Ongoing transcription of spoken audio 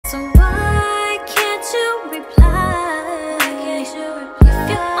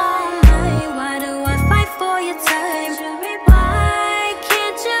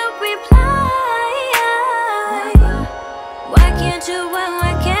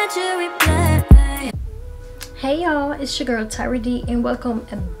Hey y'all, it's your girl Tyra D and welcome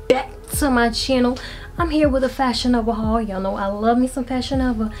back to my channel. I'm here with a Fashion Nova haul. Y'all know I love me some Fashion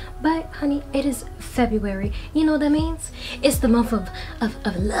Nova, but honey, it is February. You know what that means? It's the month of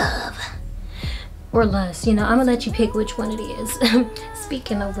love or lust. You know, I'm gonna let you pick which one it is.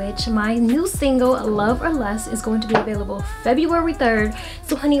 Speaking of which, my new single Love or Lust is going to be available February 3rd.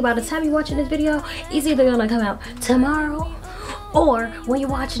 So honey, by the time you're watching this video, it's either gonna come out tomorrow or when you're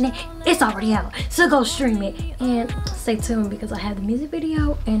watching it, it's already out. So go stream it and stay tuned because I have the music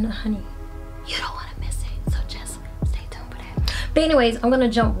video and honey, you don't want to miss it. So just stay tuned for that. But anyways, I'm gonna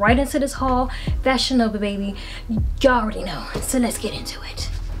jump right into this haul. Fashion Nova, baby. Y'all already know. So let's get into it.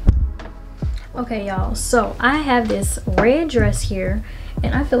 Okay, y'all. So I have this red dress here,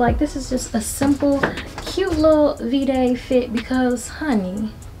 and I feel like this is just a simple, cute little V-Day fit because,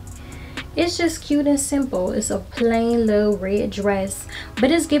 honey, it's just cute and simple. It's a plain little red dress,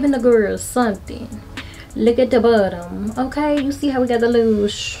 but it's giving the girls something. Look at the bottom, okay? You see how we got the little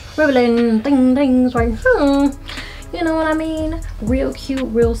shriveling things right here? You know what I mean? Real cute,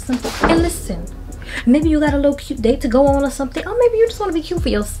 real simple. And listen, maybe you got a little cute date to go on or something, or maybe you just want to be cute for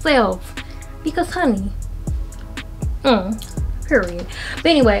yourself. Because honey, period. But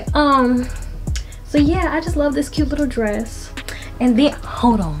anyway, so yeah, I just love this cute little dress. And then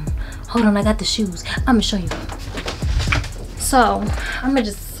hold on, I got the shoes. I'm gonna show you. So I'm gonna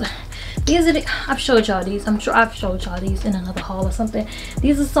just, these are the, I've showed y'all these. I'm sure I've showed y'all these in another haul or something.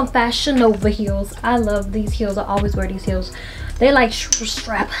 These are some Fashion Nova heels. I love these heels. I always wear these heels. They like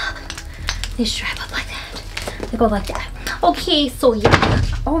strap up. They strap up like that. They go like that. Okay, so yeah.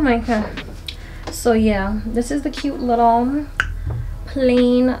 Oh my god. So yeah, this is the cute little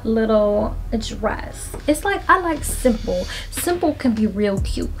plain little dress. It's like, I like simple. Simple can be real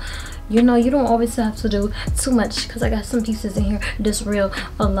cute. You know, you don't always have to do too much because I got some pieces in here that's real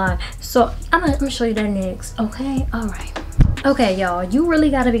a lot. So I'm gonna show you that next. Okay, all right. Okay, y'all, you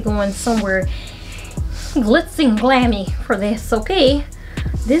really got to be going somewhere glitzy and glammy for this. Okay,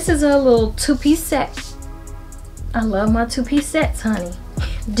 this is a little two-piece set. I love my two-piece sets, honey.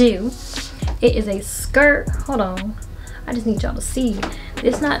 Do it is a skirt. Hold on, I just need y'all to see.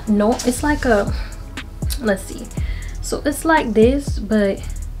 It's not, no, it's like a, let's see. So it's like this, but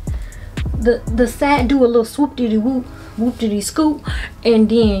the side do a little swoop diddy whoop, whoop diddy scoop, and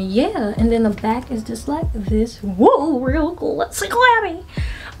then yeah, and then the back is just like this. Whoa, real glitzy glammy.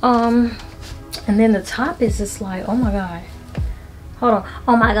 And then the top is just like, oh my god. Hold on.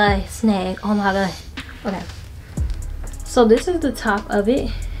 Oh my god, snag. Oh my god. Okay. So this is the top of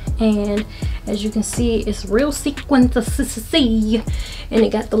it, and as you can see, it's real sequin to see, and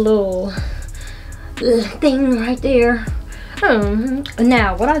it got the little thing right there.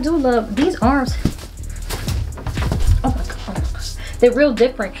 Now what I do love, these arms, oh my god, they're real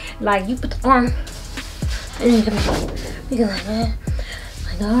different. Like you put the arm and you can like that,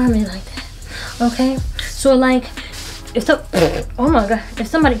 like the arm is like that. Okay, so like if so, oh my god, if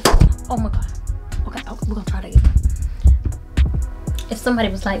somebody, oh my god, okay, we're gonna try that again. If somebody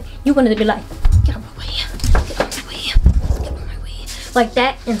was like, you wanted to be like, get on my way, get on my way, get on my way, like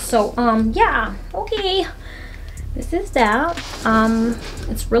that. And so yeah, okay, this is that.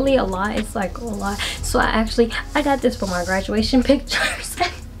 It's really a lot. It's like a lot. So I got this for my graduation pictures.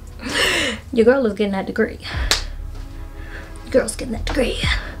 Your girl is getting that degree. Your girl's getting that degree.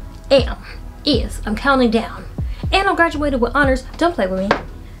 I'm counting down, and I'm graduated with honors. Don't play with me.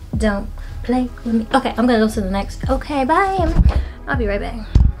 Don't play with me. Okay, I'm gonna go to the next. Okay, bye. I'll be right back.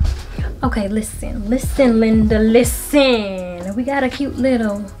 Okay, listen, Linda, listen. We got a cute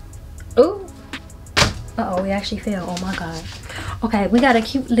little, ooh. Uh-oh, we actually fell. Oh my god. Okay, we got a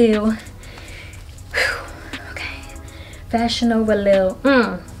cute little, okay, Fashion Nova little,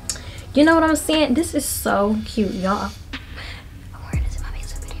 you know what I'm saying? This is so cute, y'all. I'm wearing this in my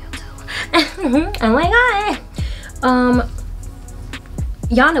music video too. Oh my god.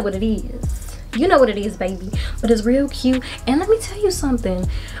 Y'all know what it is. You know what it is, baby. But it's real cute. And let me tell you something.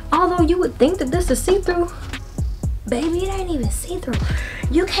 Although you would think that this is see-through, baby, it ain't even see-through.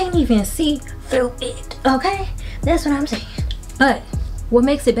 You can't even see through it, okay? That's what I'm saying. But what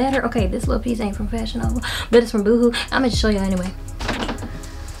makes it better, okay, this little piece ain't from Fashion Nova, but it's from Boohoo. I'm gonna show you anyway.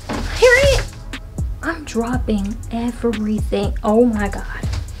 Here it is. I'm dropping everything. Oh my god.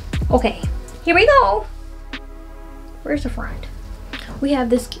 Okay, here we go. Where's the front? We have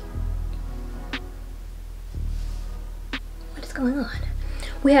this, what is going on?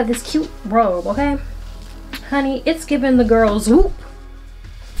 We have this cute robe, okay? Honey, it's giving the girls whoop.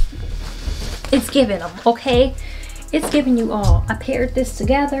 It's giving them, okay? It's giving you all. I paired this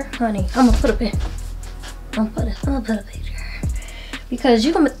together, honey. I'm gonna put a picture. because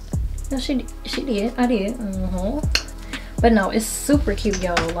you can. No, she did. I did. But no, it's super cute,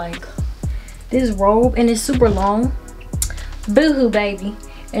 y'all. Like this robe, and it's super long. Boohoo, baby.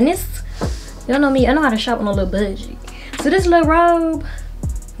 And this, y'all know me. I know how to shop on a little budget. So this little robe,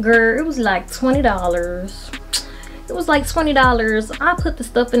 girl, it was like $20. It was like $20. I put the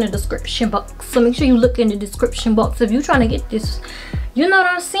stuff in the description box, so make sure you look in the description box if you're trying to get this. You know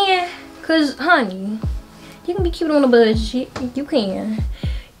what I'm saying? Cause honey, you can be cute on a budget. You can.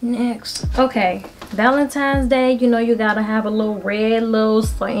 Next, okay, Valentine's Day. You know you gotta have a little red little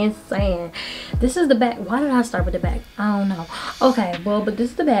saying. This is the back. Why did I start with the back? I don't know. Okay, well, but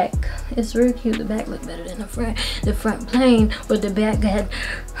this is the back. It's real cute. The back look better than the front. The front plain, but the back got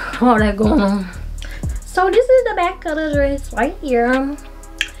all that going on. So this is the back of the dress right here.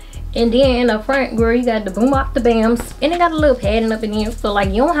 And then in the front, girl, you got the boom up the bams. And it got a little padding up in here. So like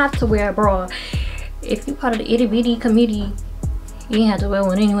you don't have to wear a bra. If you part of the itty bitty committee, you ain't have to wear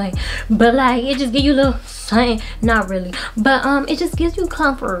one anyway. But like it just gives you a little something. Not really. But it just gives you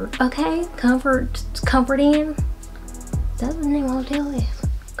comfort. Okay? Comfort in. That's the name of the hotel is.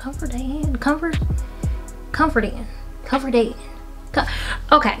 Comfort in. Comfort in.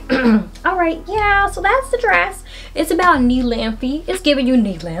 Okay. All right, yeah, so that's the dress. It's about knee lengthy. It's giving you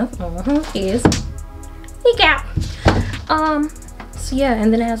knee length. Is kneecap. So yeah,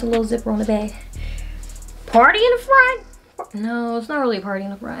 and then it has a little zipper on the back. Party in the front. No, it's not really a party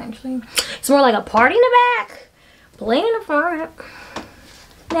in the front, actually. It's more like a party in the back, plain in the front.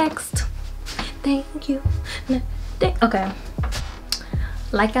 Next. Thank you. Okay,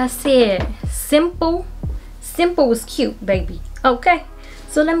 like I said, simple was cute, baby. Okay,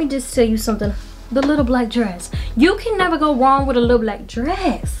 so let me just tell you something. The little black dress, you can never go wrong with a little black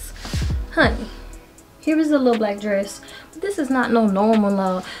dress, honey. Here is a little black dress, but this is not no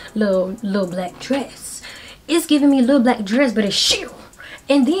normal little black dress. It's giving me a little black dress, but it's sheer.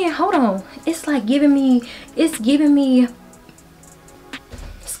 And then hold on, it's like giving me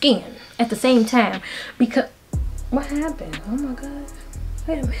skin at the same time. Because what happened? Oh my god,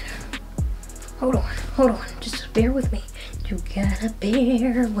 wait a minute. Hold on, just bear with me. You gotta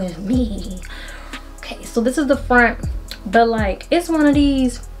bear with me. Okay, so this is the front, but like it's one of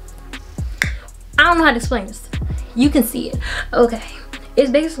these, I don't know how to explain this. You can see it. Okay,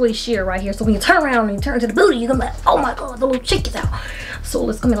 it's basically sheer right here. So when you turn around and you turn to the booty, you're gonna be like, oh my god, the little chick is out. So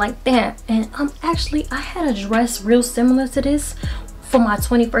it's gonna be like that. And actually I had a dress real similar to this for my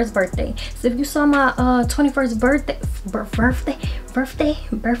 21st birthday. So if you saw my 21st birthday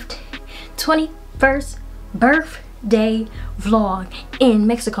 21st birthday vlog in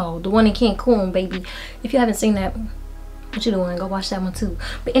Mexico, the one in Cancun, baby. If you haven't seen that, what you doing? Go watch that one too.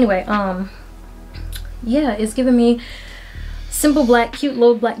 But anyway, yeah, it's giving me simple black, cute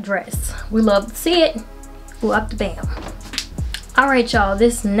little black dress. We love to see it. Go up the bam. All right, y'all,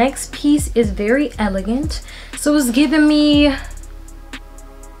 this next piece is very elegant, so it's giving me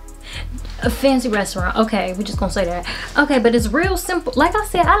a fancy restaurant. Okay, we're just gonna say that. Okay, but it's real simple. Like I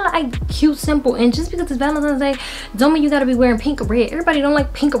said, I like cute, simple. And just because it's Valentine's Day don't mean you gotta be wearing pink or red. Everybody don't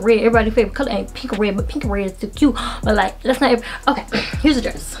like pink or red. Everybody's favorite color ain't pink or red, but pink or red is still cute. But like, that's not okay. Here's the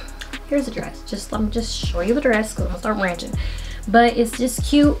dress. Here's the dress. Let me just show you the dress because I'm gonna start ranching. But it's just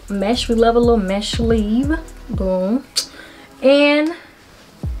cute mesh. We love a little mesh sleeve. Boom. And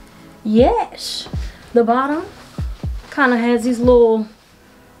yes, the bottom kind of has these little,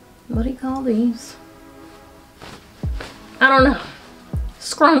 what do you call these? I don't know.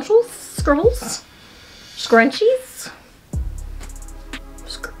 Scrunchies? Scrunchies?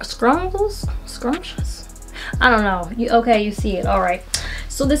 Scrunches? I don't know. You see it. All right.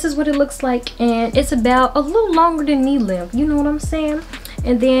 So this is what it looks like, and it's about a little longer than knee length. You know what I'm saying?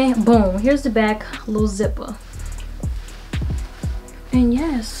 And then boom, here's the back, little zipper. And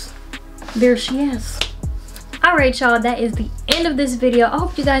yes, there she is. All right, y'all, that is the end of this video. I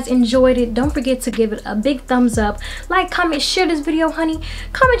hope you guys enjoyed it. Don't forget to give it a big thumbs up, like, comment, share this video, honey.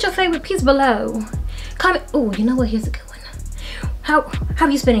 Comment your favorite piece below. Comment. Oh, you know what, here's a good one. How are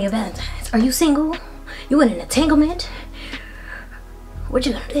you spending your Valentine's? Are you single? You in an entanglement? What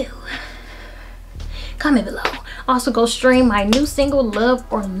you gonna do? Comment below. Also go stream my new single, Love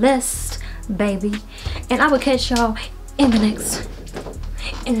or Lust, baby. And I will catch y'all in the next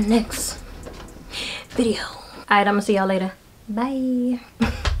video. Alright, I'm gonna see y'all later. Bye.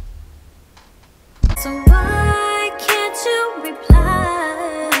 So why can't you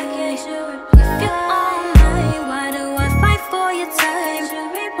reply? If you're online, why do I fight for your time?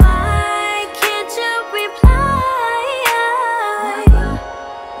 Why can't you reply?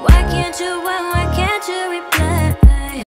 Why can't you reply?